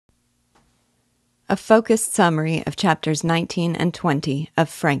A focused summary of chapters 19 and 20 of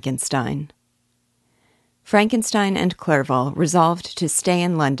Frankenstein. Frankenstein and Clerval resolved to stay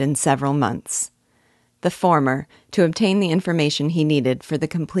in London several months. The former, to obtain the information he needed for the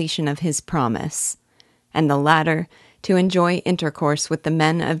completion of his promise, and the latter, to enjoy intercourse with the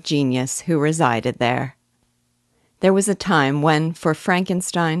men of genius who resided there. There was a time when, for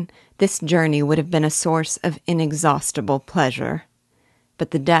Frankenstein, this journey would have been a source of inexhaustible pleasure. But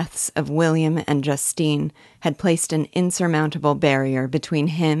the deaths of William and Justine had placed an insurmountable barrier between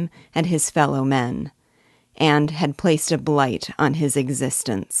him and his fellow men, and had placed a blight on his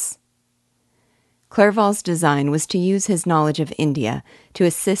existence. Clerval's design was to use his knowledge of India to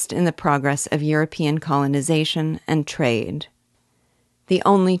assist in the progress of European colonization and trade. The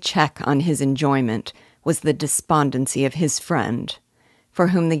only check on his enjoyment was the despondency of his friend, for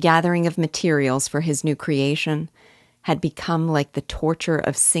whom the gathering of materials for his new creation had become like the torture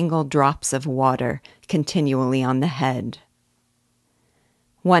of single drops of water continually on the head.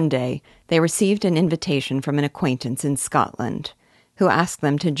 One day, they received an invitation from an acquaintance in Scotland, who asked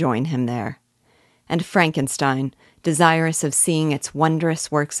them to join him there, and Frankenstein, desirous of seeing its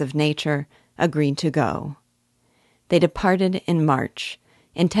wondrous works of nature, agreed to go. They departed in March,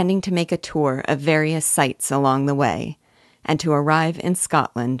 intending to make a tour of various sights along the way, and to arrive in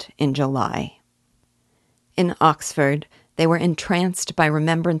Scotland in July. In Oxford, they were entranced by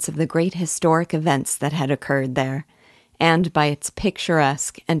remembrance of the great historic events that had occurred there, and by its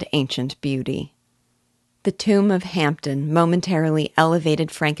picturesque and ancient beauty. The tomb of Hampden momentarily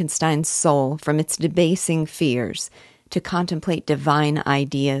elevated Frankenstein's soul from its debasing fears to contemplate divine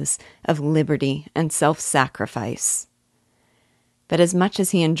ideas of liberty and self-sacrifice. But as much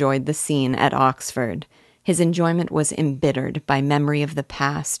as he enjoyed the scene at Oxford, his enjoyment was embittered by memory of the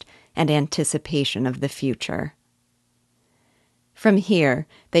past and anticipation of the future. From here,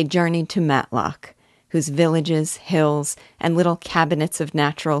 they journeyed to Matlock, whose villages, hills, and little cabinets of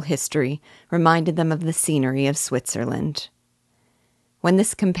natural history reminded them of the scenery of Switzerland. When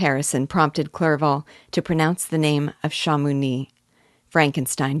this comparison prompted Clerval to pronounce the name of Chamounix,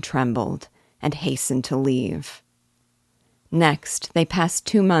 Frankenstein trembled and hastened to leave. Next, they passed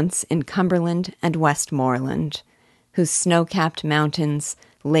 2 months in Cumberland and Westmoreland, whose snow-capped mountains,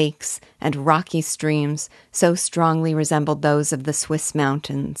 lakes, and rocky streams so strongly resembled those of the Swiss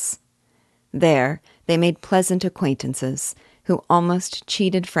mountains. There, they made pleasant acquaintances, who almost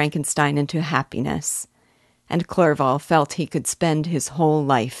cheated Frankenstein into happiness, and Clerval felt he could spend his whole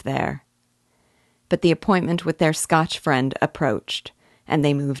life there. But the appointment with their Scotch friend approached, and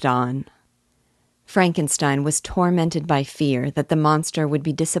they moved on. Frankenstein was tormented by fear that the monster would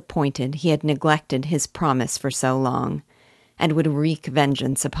be disappointed he had neglected his promise for so long, and would wreak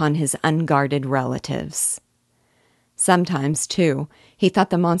vengeance upon his unguarded relatives. Sometimes, too, he thought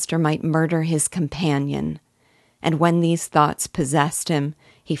the monster might murder his companion, and when these thoughts possessed him,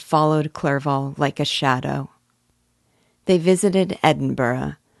 he followed Clerval like a shadow. They visited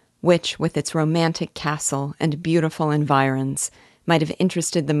Edinburgh, which, with its romantic castle and beautiful environs, might have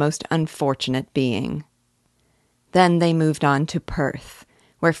interested the most unfortunate being. Then they moved on to Perth,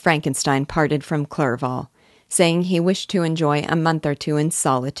 where Frankenstein parted from Clerval, saying he wished to enjoy a month or 2 in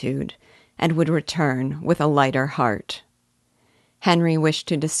solitude, and would return with a lighter heart. Henry wished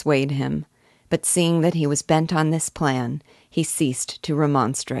to dissuade him, but seeing that he was bent on this plan, he ceased to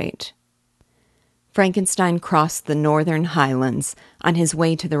remonstrate. Frankenstein crossed the northern highlands on his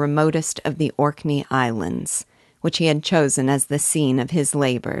way to the remotest of the Orkney Islands, which he had chosen as the scene of his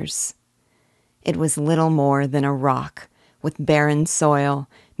labors. It was little more than a rock, with barren soil,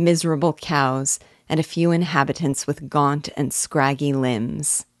 miserable cows, and a few inhabitants with gaunt and scraggy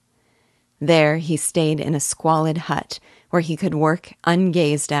limbs. There he stayed in a squalid hut where he could work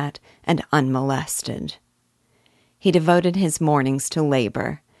ungazed at and unmolested. He devoted his mornings to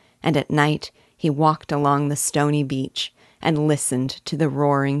labor, and at night he walked along the stony beach and listened to the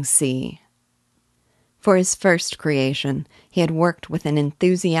roaring sea. For his first creation, he had worked with an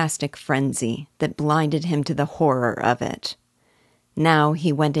enthusiastic frenzy that blinded him to the horror of it. Now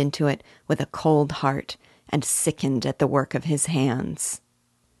he went into it with a cold heart and sickened at the work of his hands.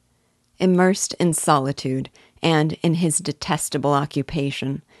 Immersed in solitude and in his detestable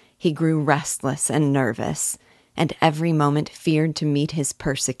occupation, he grew restless and nervous, and every moment feared to meet his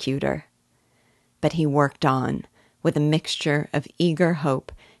persecutor. But he worked on, with a mixture of eager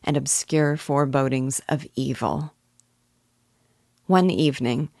hope and obscure forebodings of evil. One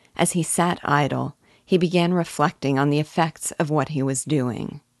evening, as he sat idle, he began reflecting on the effects of what he was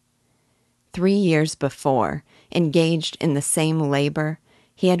doing. 3 years before, engaged in the same labor,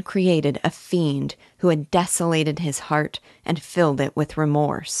 he had created a fiend who had desolated his heart and filled it with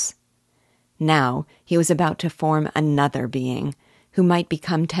remorse. Now he was about to form another being, who might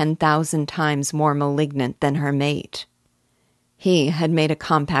become 10,000 times more malignant than her mate. He had made a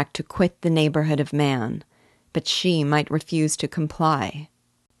compact to quit the neighborhood of man, but she might refuse to comply.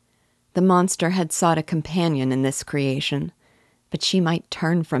 The monster had sought a companion in this creation, but she might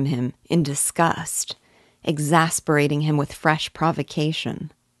turn from him in disgust, exasperating him with fresh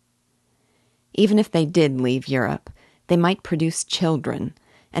provocation. Even if they did leave Europe, they might produce children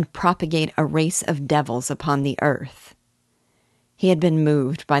and propagate a race of devils upon the earth. He had been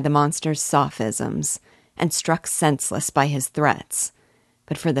moved by the monster's sophisms and struck senseless by his threats,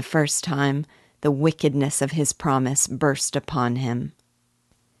 but for the first time the wickedness of his promise burst upon him.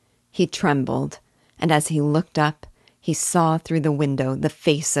 He trembled, and as he looked up, he saw through the window the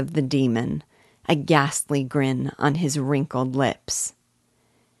face of the demon, a ghastly grin on his wrinkled lips.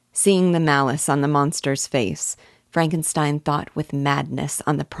 Seeing the malice on the monster's face, Frankenstein thought with madness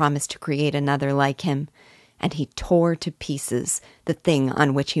on the promise to create another like him, and he tore to pieces the thing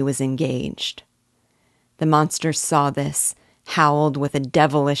on which he was engaged. The monster saw this, howled with a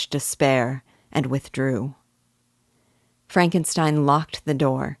devilish despair, and withdrew. Frankenstein locked the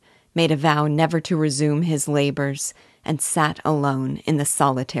door, made a vow never to resume his labors, and sat alone in the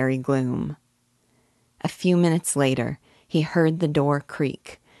solitary gloom. A few minutes later, he heard the door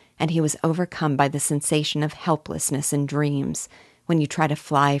creak, and he was overcome by the sensation of helplessness in dreams when you try to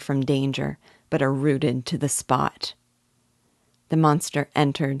fly from danger but are rooted to the spot. The monster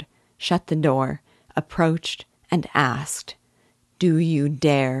entered, shut the door, approached, and asked, "Do you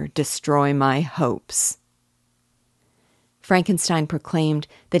dare destroy my hopes?" Frankenstein proclaimed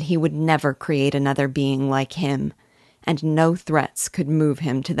that he would never create another being like him, and no threats could move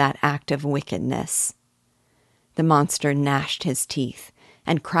him to that act of wickedness. The monster gnashed his teeth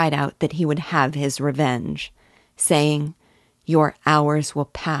and cried out that he would have his revenge, saying, "Your hours will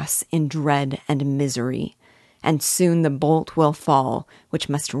pass in dread and misery, and soon the bolt will fall which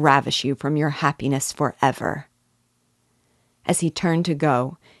must ravish you from your happiness forever." As he turned to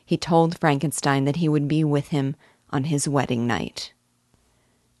go, he told Frankenstein that he would be with him on his wedding night.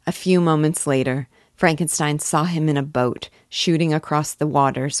 A few moments later, Frankenstein saw him in a boat shooting across the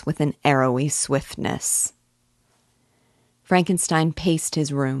waters with an arrowy swiftness. Frankenstein paced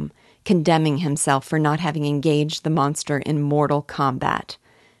his room, condemning himself for not having engaged the monster in mortal combat,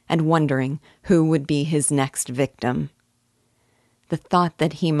 and wondering who would be his next victim. The thought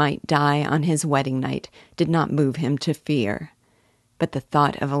that he might die on his wedding night did not move him to fear, but the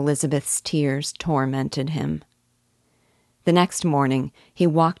thought of Elizabeth's tears tormented him. The next morning he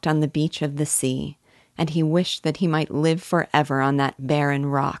walked on the beach of the sea, and he wished that he might live forever on that barren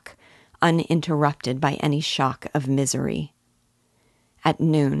rock, uninterrupted by any shock of misery. At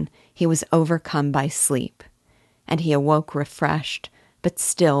noon he was overcome by sleep, and he awoke refreshed, but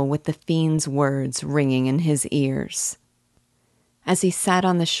still with the fiend's words ringing in his ears. As he sat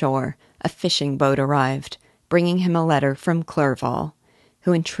on the shore, a fishing boat arrived, bringing him a letter from Clerval,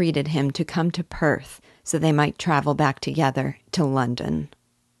 who entreated him to come to Perth so they might travel back together to London.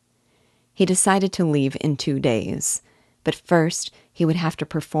 He decided to leave in 2 days, but first he would have to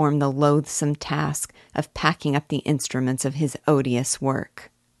perform the loathsome task of packing up the instruments of his odious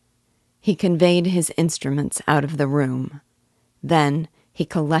work. He conveyed his instruments out of the room. Then he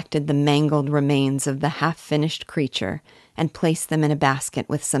collected the mangled remains of the half-finished creature and placed them in a basket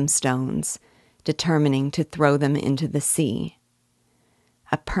with some stones, determining to throw them into the sea.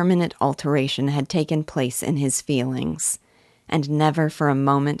 A permanent alteration had taken place in his feelings, and never for a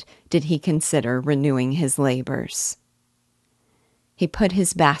moment did he consider renewing his labors. He put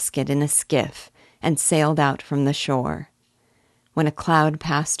his basket in a skiff and sailed out from the shore. When a cloud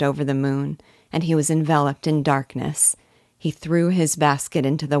passed over the moon and he was enveloped in darkness, he threw his basket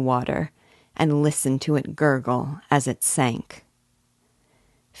into the water and listened to it gurgle as it sank.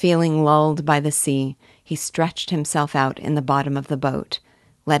 Feeling lulled by the sea, he stretched himself out in the bottom of the boat,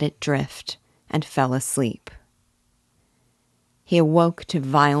 let it drift, and fell asleep. He awoke to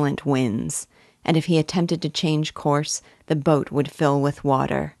violent winds, and if he attempted to change course, the boat would fill with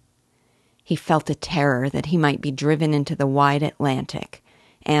water. He felt a terror that he might be driven into the wide Atlantic,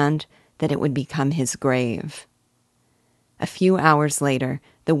 and that it would become his grave. A few hours later,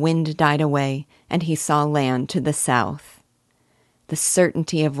 the wind died away, and he saw land to the south. The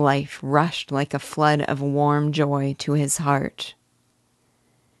certainty of life rushed like a flood of warm joy to his heart.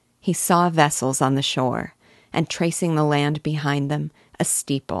 He saw vessels on the shore, and tracing the land behind them, a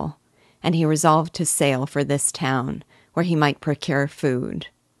steeple, and he resolved to sail for this town, where he might procure food.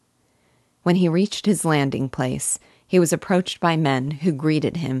 When he reached his landing place, he was approached by men who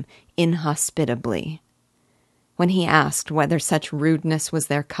greeted him inhospitably. When he asked whether such rudeness was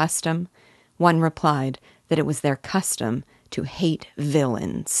their custom, One replied that it was their custom to hate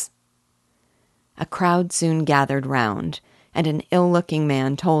villains. A crowd soon gathered round, and an ill-looking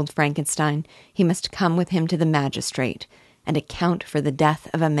man told Frankenstein he must come with him to the magistrate and account for the death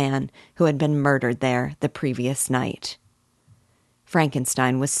of a man who had been murdered there the previous night.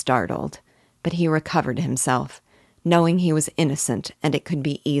 Frankenstein was startled, but he recovered himself, knowing he was innocent and it could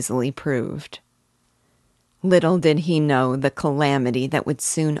be easily proved. Little did he know the calamity that would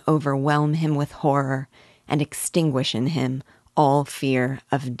soon overwhelm him with horror and extinguish in him all fear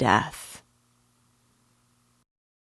of death.